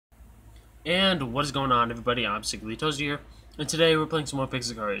And what is going on, everybody? I'm Sickly Toasty here, and today we're playing some more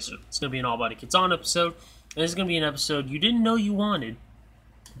Pixel Car Racer. It's going to be an all-body kits on episode, and it's going to be an episode you didn't know you wanted,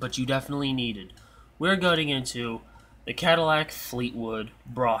 but you definitely needed. We're going into the Cadillac Fleetwood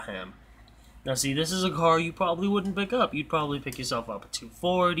Brougham. Now see, this is a car you probably wouldn't pick up. You'd probably pick yourself up a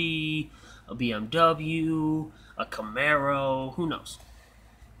 240, a BMW, a Camaro, who knows.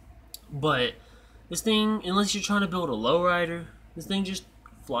 But this thing, unless you're trying to build a lowrider, this thing just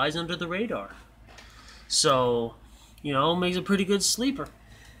flies under the radar. So, makes a pretty good sleeper.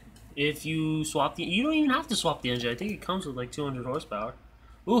 If you swap you don't even have to swap the engine. I think it comes with like 200 horsepower.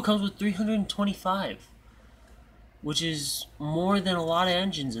 Ooh, it comes with 325, which is more than a lot of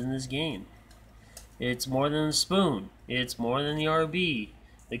engines in this game. It's more than the Spoon. It's more than the RB,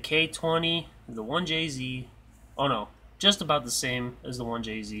 the K20, the 1JZ. Oh no, just about the same as the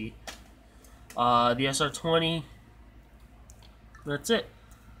 1JZ. The SR20. That's it.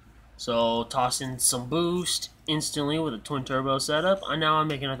 So toss in some boost instantly with a twin turbo setup, and now I'm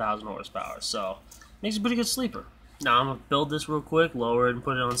making 1,000 horsepower. So makes a pretty good sleeper. Now I'm gonna build this real quick, lower it, and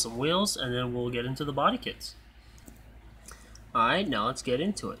put it on some wheels, and then we'll get into the body kits. Alright, now let's get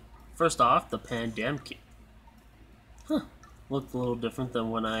into it. First off, the Pandem kit. Looked a little different than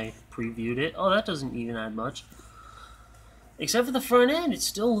when I previewed it. Oh, that doesn't even add much. Except for the front end, it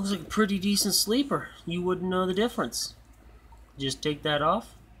still looks like a pretty decent sleeper. You wouldn't know the difference. Just take that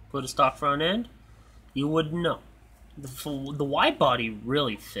off, put a stock front end, you wouldn't know. The wide body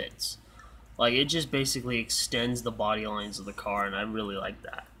really fits. Like, it just basically extends the body lines of the car, and I really like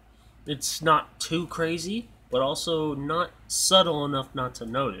that. It's not too crazy, but also not subtle enough not to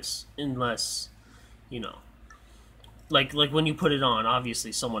notice, unless, like when you put it on,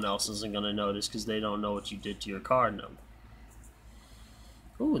 obviously someone else isn't going to notice because they don't know what you did to your car. No.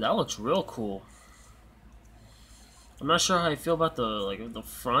 Ooh, that looks real cool. I'm not sure how I feel about the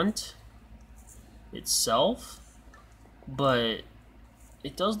front itself, but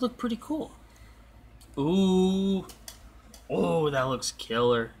it does look pretty cool. Ooh, oh, that looks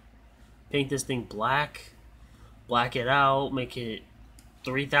killer. Paint this thing black, black it out, make it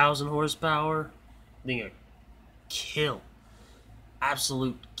 3,000 horsepower. I think a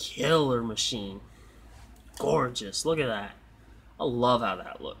absolute killer machine. Gorgeous. Look at that. I love how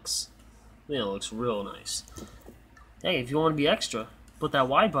that looks. I think it looks real nice. Hey, if you want to be extra, put that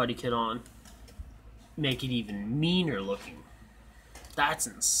wide body kit on. Make it even meaner looking. That's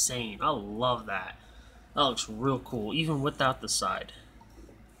insane. I love that. That looks real cool, even without the side.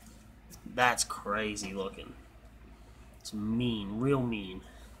 That's crazy looking. It's mean, real mean.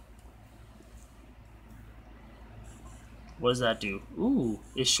 What does that do? Ooh,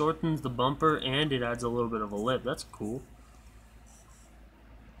 it shortens the bumper and it adds a little bit of a lip. That's cool.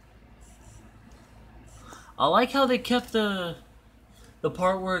 I like how they kept the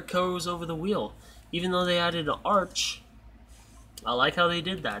part where it goes over the wheel. Even though they added an arch, I like how they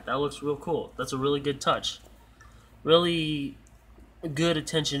did that. That looks real cool. That's a really good touch. Really good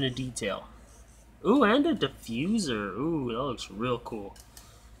attention to detail. Ooh, and a diffuser. Ooh, that looks real cool.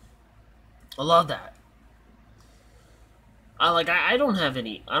 I love that. I don't have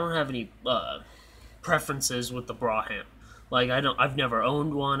any preferences with the Brougham. I've never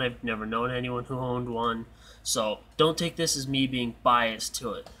owned one. I've never known anyone who owned one. So don't take this as me being biased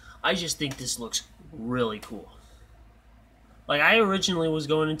to it. I just think this looks really cool. I originally was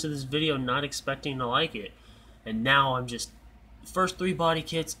going into this video not expecting to like it, and now I'm just first 3 body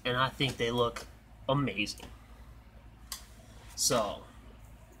kits, and I think they look amazing. So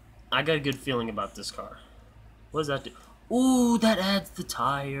I got a good feeling about this car. What does that do? Ooh, that adds the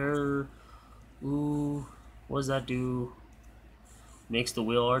tire. Ooh, what does that do? Makes the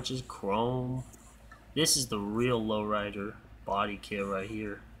wheel arches chrome. This is the real lowrider body kit right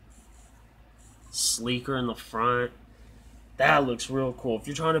here. Sleeker in the front. That looks real cool. If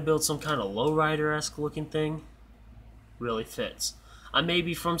you're trying to build some kind of lowrider-esque looking thing, really fits. I may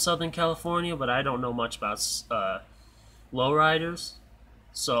be from Southern California, but I don't know much about lowriders,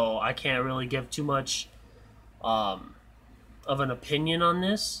 so I can't really give too much of an opinion on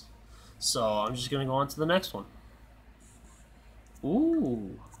this. So I'm just gonna go on to the next one.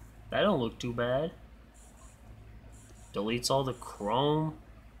 Ooh, that don't look too bad. Deletes all the chrome.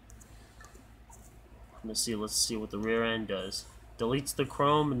 Let's see what the rear end does. Deletes the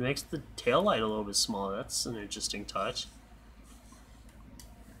chrome and makes the taillight a little bit smaller. That's an interesting touch.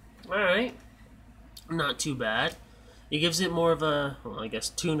 Alright. Not too bad. It gives it more of a, well, I guess,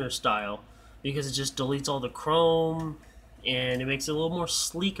 tuner style, because it just deletes all the chrome and it makes it a little more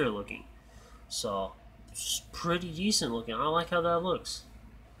sleeker looking. So, it's pretty decent looking. I like how that looks.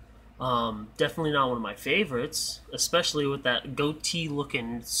 Definitely not one of my favorites, especially with that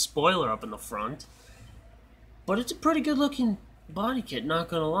goatee-looking spoiler up in the front. But it's a pretty good-looking body kit, not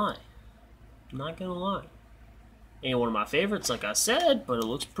gonna lie. Not gonna lie. Ain't one of my favorites, like I said, but it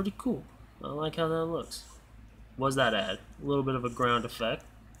looks pretty cool. I like how that looks. What does that add? A little bit of a ground effect.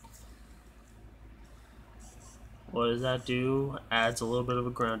 What does that do? Adds a little bit of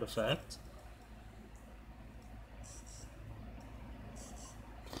a ground effect.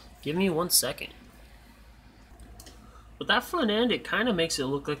 Give me 1 second. With that front end, it kind of makes it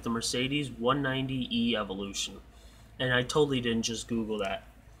look like the Mercedes 190e Evolution. And I totally didn't just Google that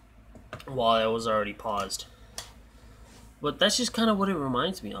while I was already paused. But that's just kind of what it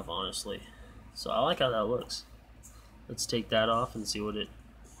reminds me of, honestly. So I like how that looks. Let's take that off and see what it...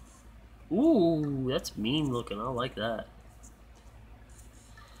 Ooh, that's mean looking. I like that.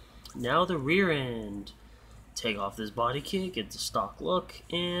 Now the rear end. Take off this body kit, get the stock look,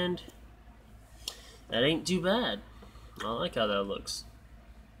 and that ain't too bad. I like how that looks.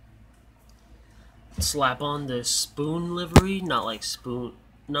 Slap on the spoon livery, not like spoon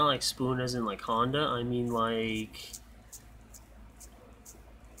as in like Honda. I mean like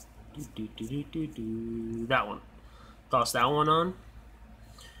that one. Toss that one on.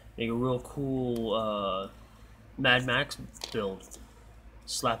 Make a real cool Mad Max build.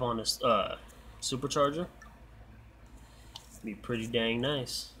 Slap on a supercharger. Be pretty dang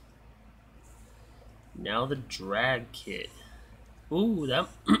nice. Now the drag kit. Ooh, that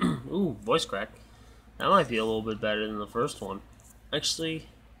ooh, voice crack. That might be a little bit better than the first one. Actually,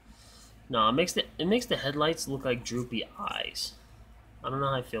 no, it makes the headlights look like droopy eyes. I don't know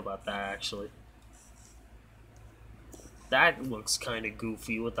how I feel about that actually. That looks kind of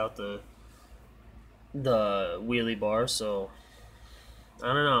goofy without the wheelie bar, so I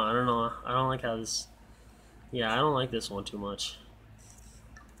don't know. I don't like how this. Yeah, I don't like this one too much.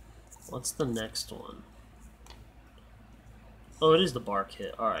 What's the next one? Oh, it is the bar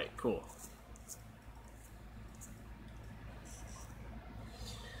kit. Alright, cool.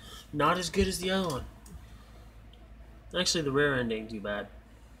 Not as good as the other one. Actually, the rear end ain't too bad.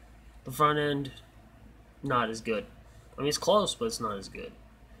 The front end, not as good. I mean, it's close, but it's not as good.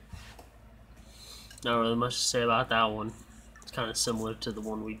 Not really much to say about that one. It's kind of similar to the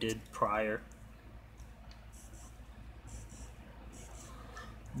one we did prior.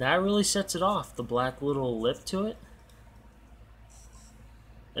 That really sets it off, the black little lip to it.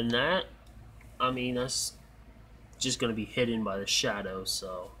 And that, I mean, that's just going to be hidden by the shadow,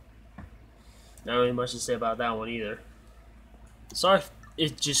 so not really much to say about that one either. Sorry if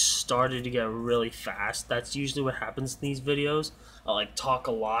it just started to get really fast. That's usually what happens in these videos. I like talk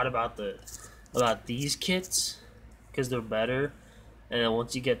a lot about these kits because they're better. And then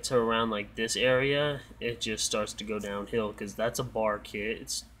once you get to around like this area, it just starts to go downhill because that's a bar kit.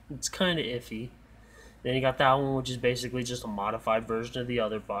 It's kind of iffy. Then you got that one, which is basically just a modified version of the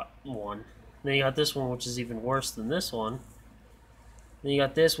other one. Then you got this one, which is even worse than this one. Then you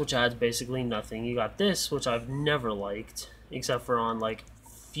got this, which adds basically nothing. You got this, which I've never liked, except for on like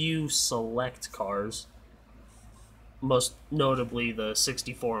few select cars. Most notably the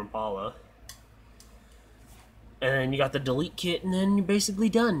 64 Impala. And then you got the delete kit, and then you're basically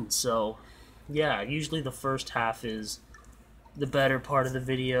done. So, yeah, usually the first half is the better part of the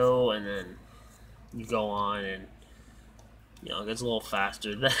video, and then you go on, and you know, it gets a little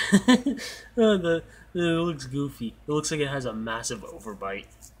faster. It looks goofy. It looks like it has a massive overbite.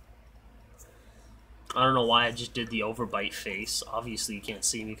 I don't know why I just did the overbite face. Obviously, you can't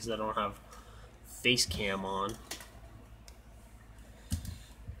see me because I don't have face cam on.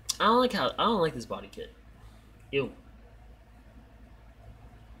 I don't like this body kit. Ew.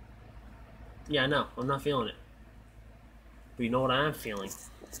 Yeah, no, I'm not feeling it. But you know what I am feeling?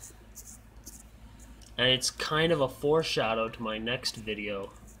 And it's kind of a foreshadow to my next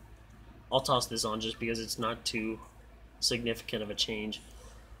video. I'll toss this on just because it's not too significant of a change.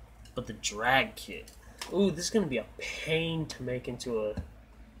 But the drag kit. Ooh, this is going to be a pain to make into a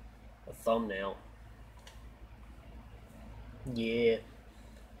thumbnail. Yeah.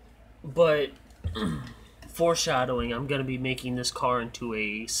 But foreshadowing, I'm going to be making this car into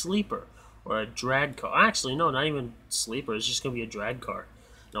a sleeper or a drag car. Actually, no, not even sleeper. It's just going to be a drag car.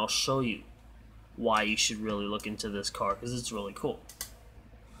 And I'll show you why you should really look into this car because it's really cool.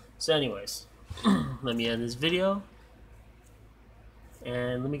 So anyways, let me end this video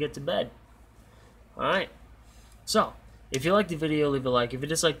and let me get to bed. Alright, so if you liked the video, leave a like. If you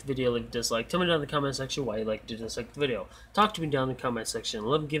disliked the video, leave a dislike. Tell me down in the comment section why you like to dislike the video. Talk to me down in the comment section. I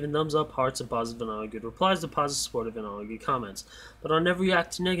love giving thumbs up, hearts, and positive and all good replies to positive, supportive, and all good comments. But I'll never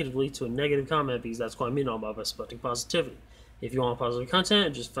react negatively to a negative comment because that's what I mean all about by spreading positivity. If you want positive content or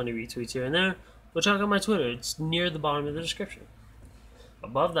just funny retweets here and there, go check out my Twitter. It's near the bottom of the description.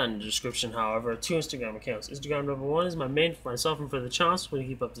 Above that in the description, however, are 2 Instagram accounts. Instagram number 1 is my main for myself and for the channel, so when you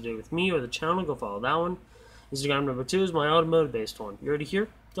keep up to date with me or the channel, go follow that one. Instagram number 2 is my automotive-based one. You already here?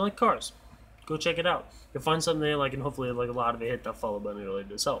 You like cars? Go check it out. You'll find something there, like, and hopefully, like a lot of it, hit that follow button related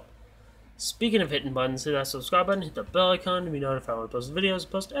to this help. Speaking of hitting buttons, hit that subscribe button, hit that bell icon to be notified when I post videos. I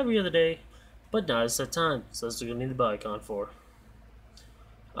post every other day, but not at set time, so that's what you're going to need the bell icon for.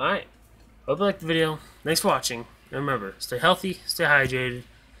 Alright, hope you liked the video. Thanks for watching. And remember, stay healthy, stay hydrated,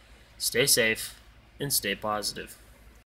 stay safe, and stay positive.